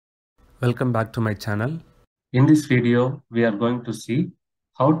Welcome back to my channel. In this video, we are going to see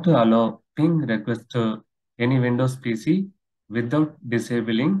how to allow ping request to any Windows PC without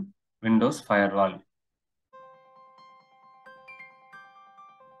disabling Windows Firewall.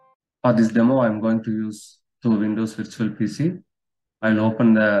 For this demo, I'm going to use two Windows Virtual PC. I'll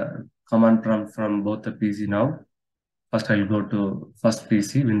open the command prompt from both the PC now. First, I'll go to first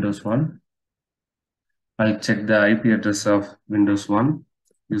PC, Windows 1. I'll check the IP address of Windows 1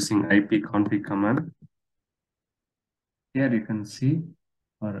 using ipconfig command. Here you can see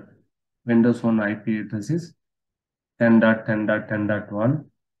our Windows 1 IP address is 10.10.10.1.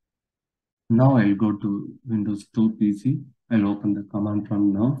 Now I'll go to Windows 2 PC. I'll open the command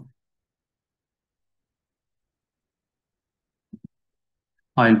prompt now.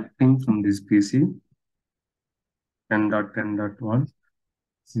 I'll ping from this PC 10.10.1.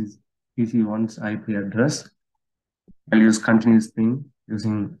 This is PC1's IP address. I'll use continuous ping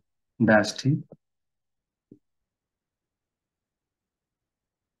using -t.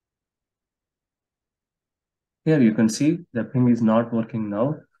 Here you can see the ping is not working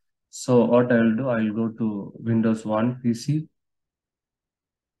now. So what I will do, I'll go to Windows 1 PC,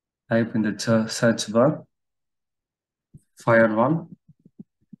 type in the search bar, firewall.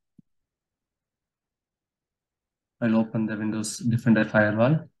 I'll open the Windows Defender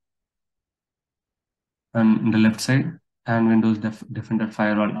Firewall. And on the left side, and Windows Defender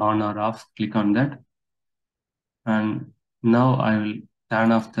Firewall on or off, click on that. And now I will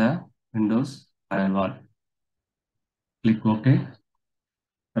turn off the Windows Firewall. Click OK.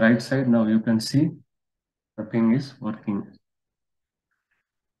 Right side, now you can see the ping is working.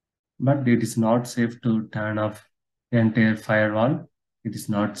 But it is not safe to turn off the entire firewall. It is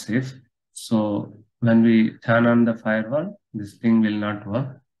not safe. So when we turn on the firewall, this ping will not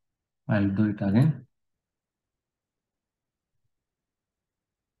work. I'll do it again.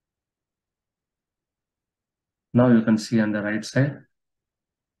 Now you can see on the right side,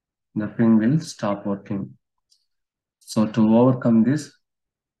 the ping will stop working. So to overcome this,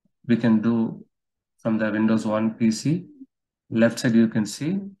 we can do from the Windows 1 PC. Left side you can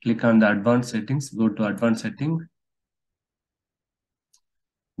see, click on the advanced settings, go to advanced settings.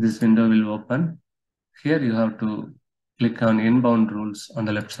 This window will open. Here you have to click on inbound rules on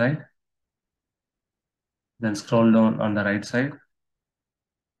the left side. Then scroll down on the right side.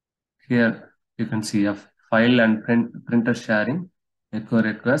 Here you can see a file and printer sharing, echo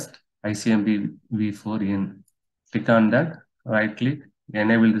request, ICMP v4 in. Click on that, right click,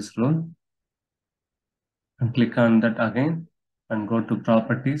 enable this rule, and click on that again and go to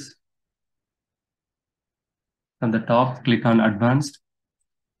properties. From the top, click on advanced.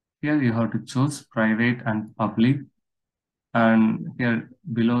 Here you have to choose private and public. And here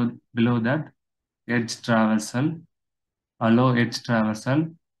below that, edge traversal, allow edge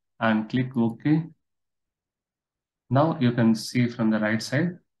traversal, and click OK. Now you can see from the right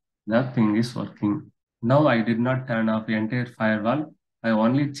side, the ping is working. Now I did not turn off the entire firewall. I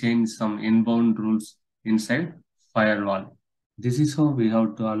only changed some inbound rules inside firewall. This is how we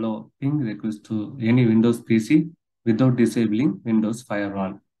have to allow ping requests to any Windows PC without disabling Windows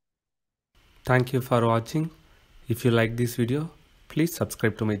Firewall. Thank you for watching. If you like this video, please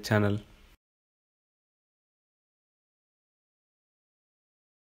subscribe to my channel.